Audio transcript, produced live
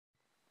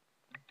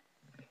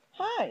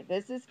Hi,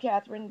 this is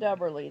Catherine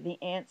Dubberly,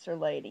 the Answer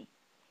Lady.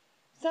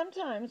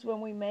 Sometimes when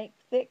we make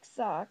thick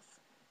socks,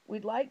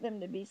 we'd like them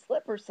to be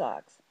slipper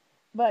socks,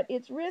 but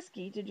it's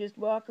risky to just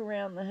walk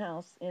around the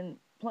house in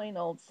plain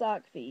old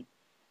sock feet.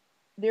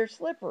 They're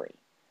slippery.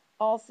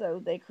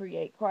 Also, they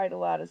create quite a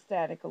lot of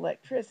static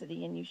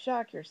electricity and you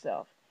shock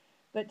yourself.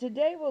 But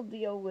today we'll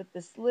deal with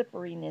the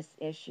slipperiness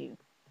issue.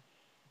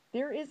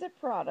 There is a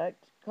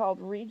product called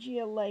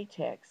Regia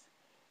Latex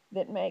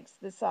that makes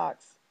the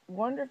socks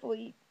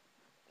wonderfully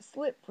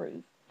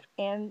slip-proof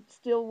and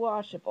still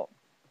washable.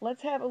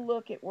 Let's have a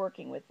look at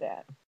working with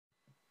that.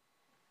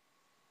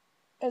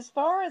 As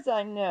far as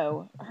I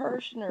know,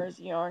 Hirschner's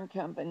Yarn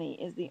Company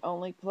is the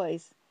only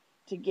place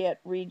to get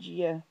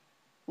Regia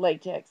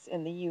latex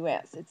in the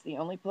U.S. It's the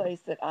only place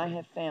that I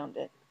have found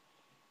it.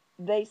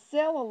 They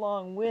sell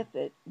along with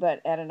it, but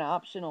at an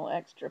optional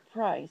extra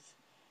price,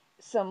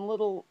 some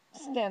little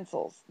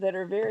stencils that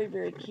are very,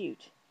 very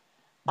cute.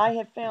 I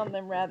have found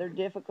them rather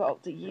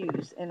difficult to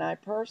use, and I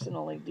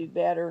personally do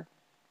better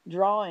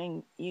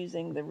drawing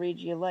using the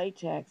Regia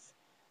Latex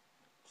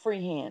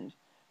freehand,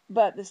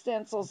 but the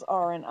stencils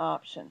are an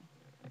option.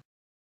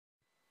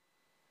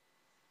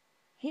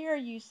 Here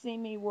you see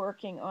me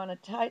working on a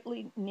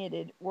tightly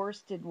knitted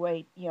worsted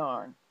weight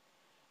yarn,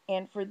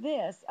 and for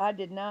this I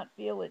did not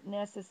feel it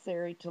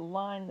necessary to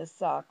line the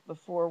sock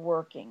before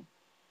working.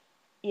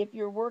 If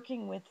you're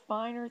working with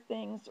finer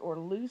things or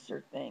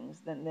looser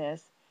things than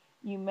this,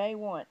 you may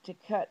want to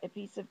cut a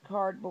piece of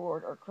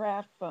cardboard or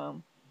craft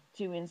foam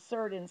to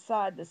insert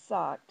inside the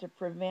sock to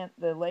prevent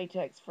the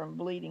latex from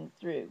bleeding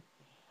through.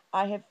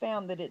 I have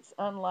found that it's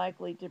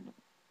unlikely to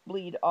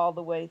bleed all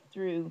the way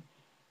through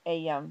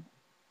a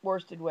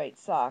worsted weight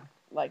sock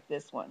like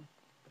this one.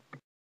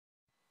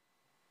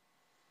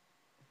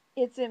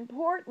 It's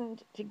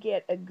important to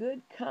get a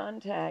good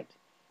contact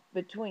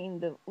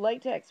between the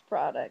latex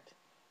product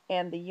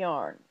and the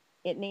yarn.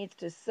 It needs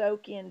to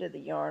soak into the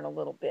yarn a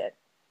little bit.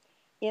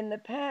 In the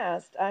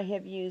past, I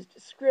have used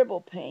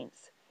scribble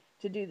paints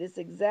to do this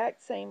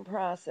exact same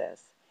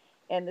process,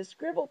 and the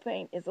scribble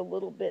paint is a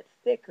little bit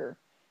thicker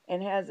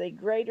and has a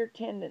greater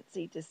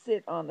tendency to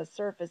sit on the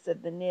surface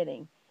of the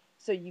knitting,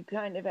 so you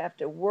kind of have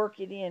to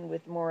work it in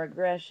with more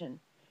aggression.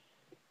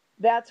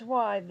 That's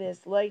why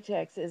this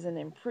latex is an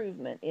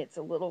improvement. It's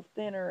a little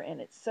thinner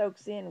and it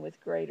soaks in with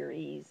greater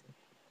ease,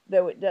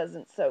 though it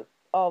doesn't soak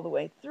all the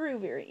way through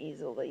very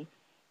easily.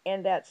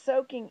 And that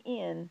soaking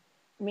in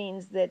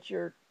means that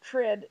your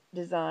tread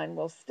design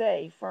will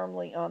stay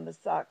firmly on the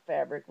sock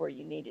fabric where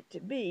you need it to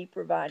be,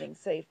 providing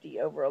safety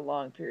over a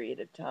long period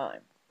of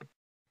time.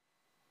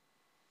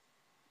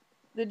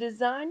 The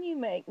design you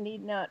make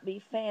need not be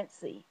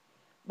fancy,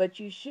 but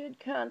you should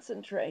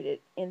concentrate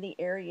it in the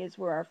areas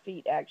where our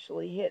feet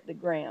actually hit the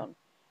ground.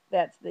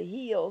 That's the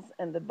heels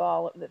and the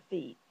ball of the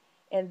feet.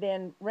 And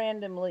then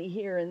randomly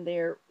here and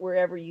there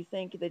wherever you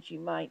think that you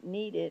might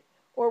need it,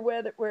 or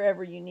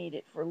wherever you need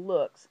it for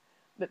looks.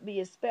 But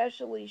be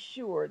especially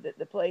sure that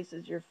the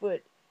places your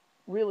foot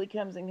really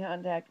comes in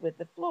contact with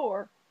the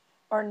floor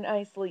are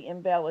nicely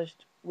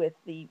embellished with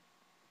the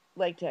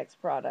latex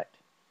product.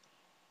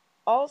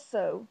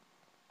 Also,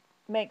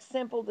 make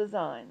simple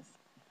designs.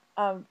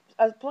 A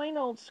plain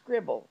old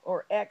scribble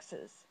or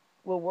X's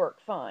will work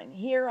fine.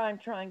 Here I'm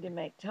trying to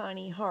make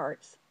tiny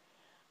hearts.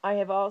 I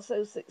have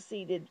also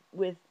succeeded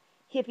with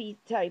hippie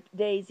type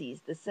daisies,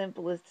 the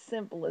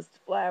simplest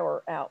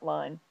flower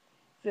outline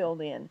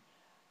filled in.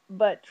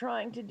 But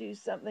trying to do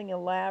something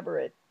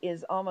elaborate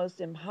is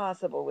almost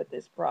impossible with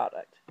this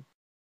product.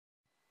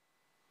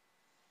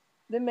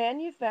 The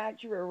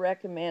manufacturer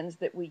recommends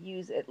that we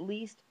use at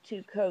least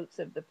 2 coats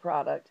of the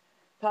product,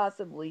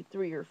 possibly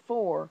 3 or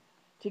 4,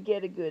 to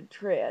get a good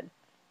tread.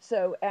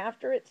 So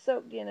after it's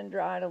soaked in and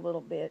dried a little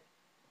bit,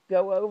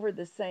 go over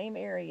the same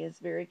areas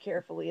very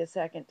carefully a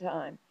second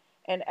time.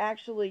 And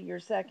actually your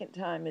second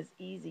time is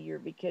easier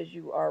because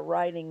you are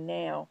writing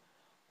now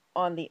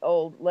on the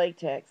old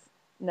latex,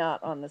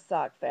 not on the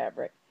sock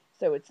fabric.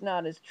 So it's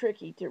not as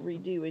tricky to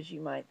redo as you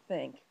might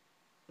think.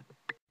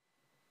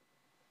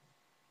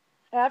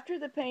 After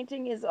the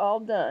painting is all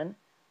done,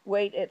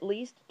 wait at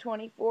least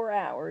 24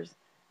 hours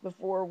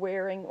before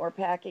wearing or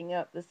packing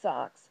up the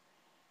socks.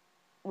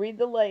 Read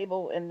the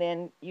label and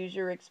then use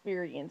your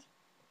experience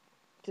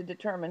to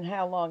determine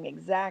how long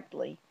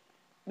exactly,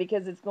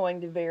 because it's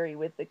going to vary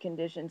with the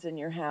conditions in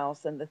your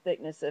house and the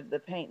thickness of the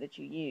paint that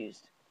you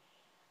used.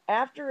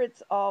 After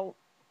it's all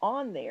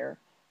on there,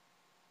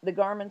 the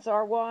garments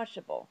are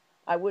washable.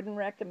 I wouldn't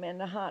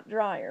recommend a hot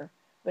dryer,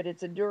 but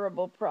it's a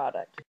durable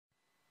product.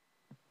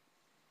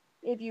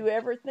 If you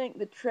ever think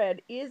the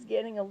tread is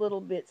getting a little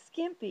bit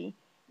skimpy,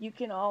 you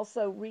can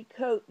also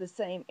recoat the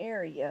same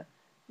area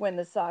when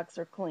the socks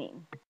are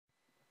clean.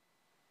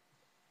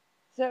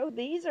 So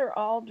these are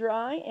all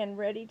dry and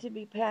ready to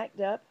be packed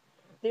up.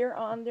 They're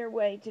on their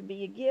way to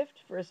be a gift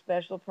for a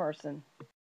special person.